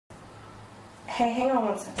Hey, hang on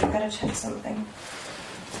one second. I gotta check something.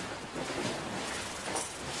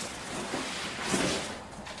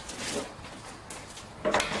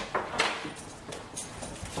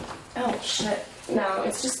 Oh, shit. No,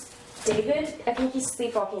 it's just David. I think he's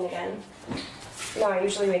sleepwalking again. No, I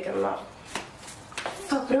usually wake him up.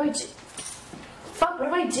 Fuck, what do I do? Fuck, what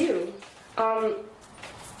do I do?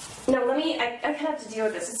 No, I kind of have to deal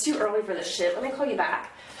with this. It's too early for this shit. Let me call you back.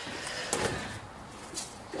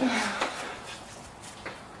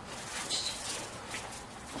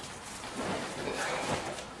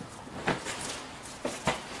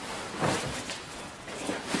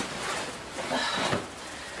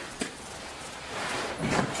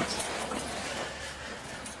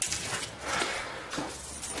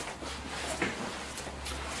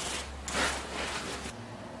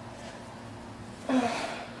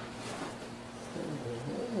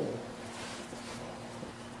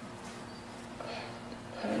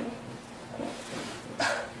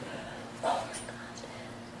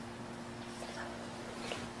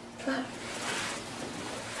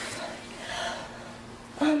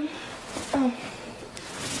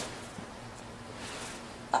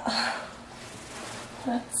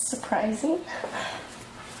 That's surprising.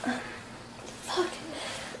 Fuck.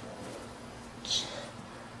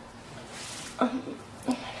 Oh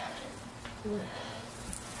my god.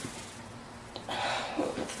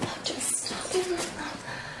 Fuck, just stop it.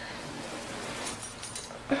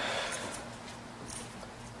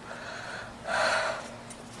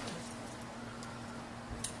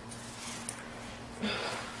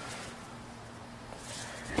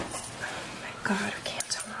 God, I can't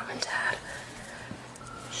tell Mom and Dad.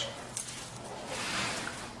 Shit.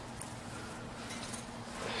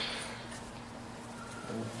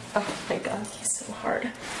 Oh my God, he's so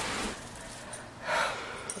hard.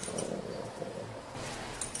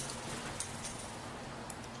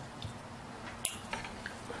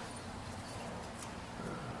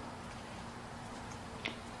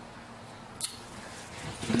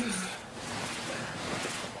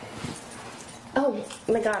 Oh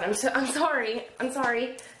my God, I'm sorry. I'm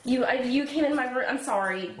sorry. You came in my room. I'm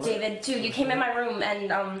sorry, what? David. Dude, you came in my room and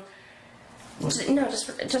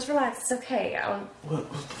just relax. It's okay. What?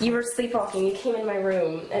 You were sleepwalking. You came in my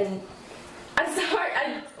room and I'm sorry.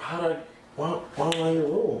 Why am I in your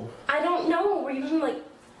room? I don't know. Were you in like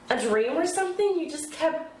a dream or something?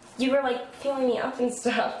 You were like feeling me up and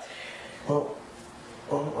stuff. Well,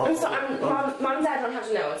 I'm sorry. Mom and Dad don't have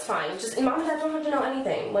to know. It's fine. Mom and Dad don't have to know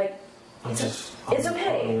anything. Like. It's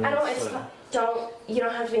okay. You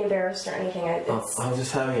don't have to be embarrassed or anything. I was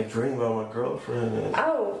just having a dream about my girlfriend. And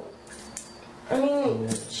I mean,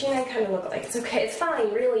 she and I kind of look like. It's okay. It's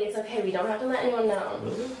fine. Really, it's okay. We don't have to let anyone know.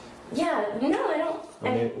 Really? Yeah. No, I don't.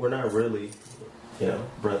 I mean, we're not really,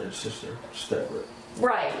 brother, sister, stepbrother.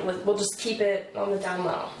 Right. We'll just keep it on the down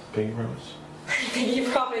low. Pinky promise. Pinky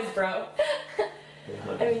promise, bro. Yeah,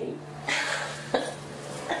 I mean.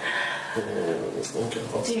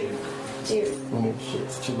 Okay. Dude. I mean, shit,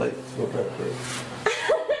 it's too late.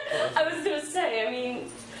 I was gonna say, I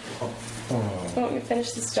mean, want me to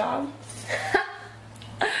finish this job?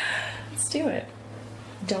 Let's do it.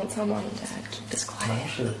 Don't tell Mom and Dad. Keep this quiet. I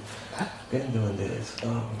should have been doing this.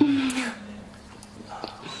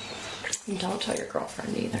 Don't tell your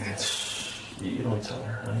girlfriend either. You don't tell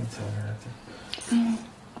her. I ain't telling her nothing.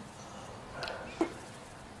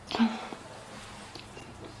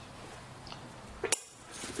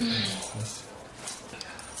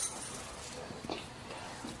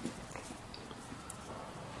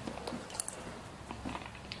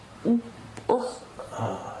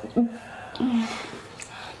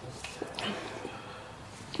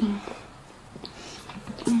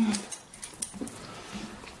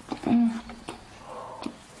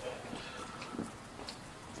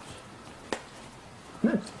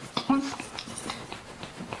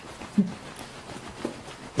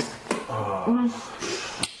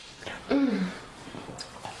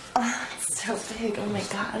 It's so big. Oh my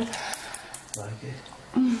God. Like it?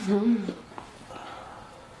 Mm-hmm.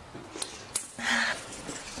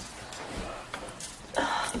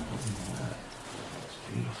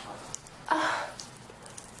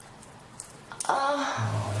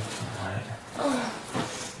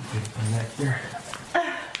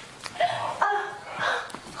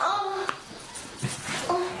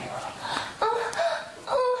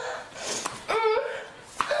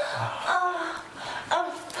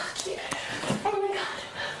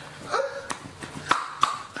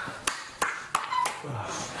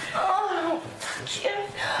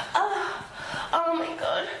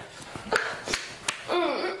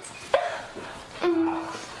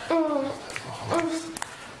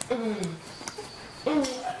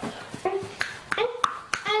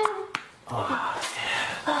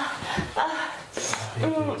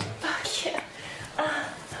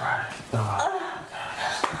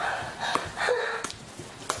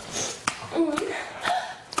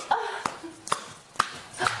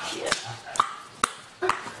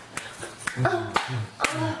 You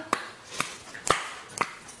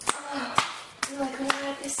like when I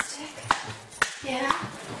have this stick? Yeah.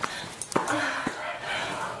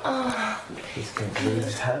 Just can't believe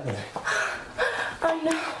just having it. I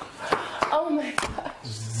know. Oh my god.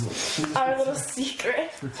 Our little secret.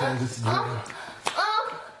 Pretend this is real.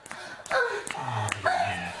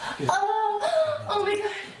 Oh my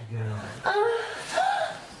god. Yeah.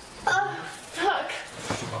 Fuck. Fuck.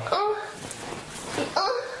 Oh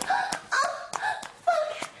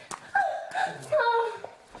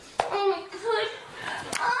my god.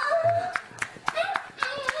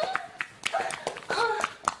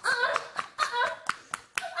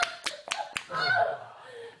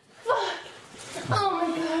 Oh my god.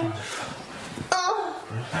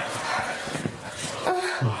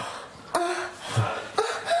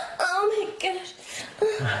 Oh my gosh.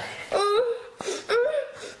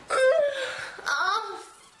 Oh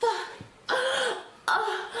fuck.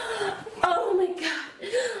 Oh my god.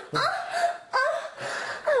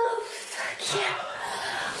 Oh fuck yeah.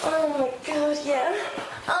 Oh my god, yeah.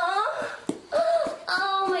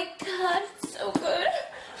 Oh my god, it's so good.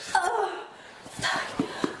 Oh fuck.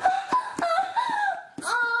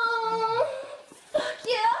 Oh fuck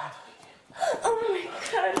yeah. Oh my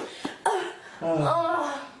god. Oh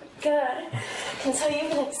my god. I can tell you've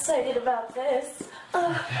been excited about this.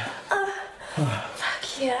 Fuck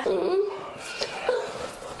yeah.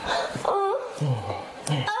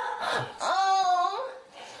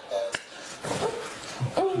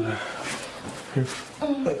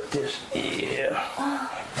 Like this. Yeah.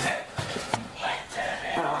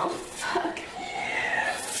 Oh, fuck.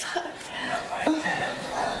 Yeah. Fuck.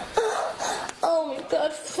 Oh my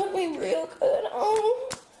god, fuck me real good. Oh.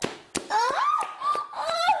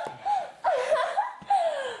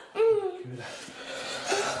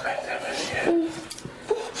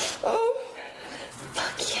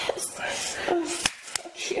 Fuck yes. Oh,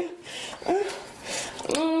 fuck you.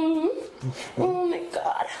 Oh my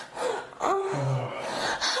god.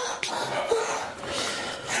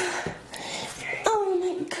 Oh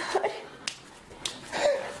my god.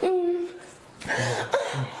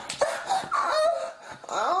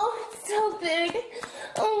 Oh, it's so big.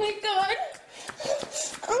 Oh my god.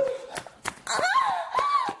 Oh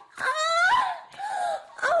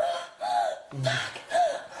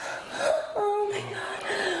my god.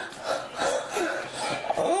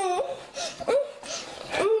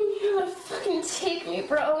 You gotta fucking take me,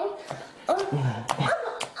 bro. Oh my god.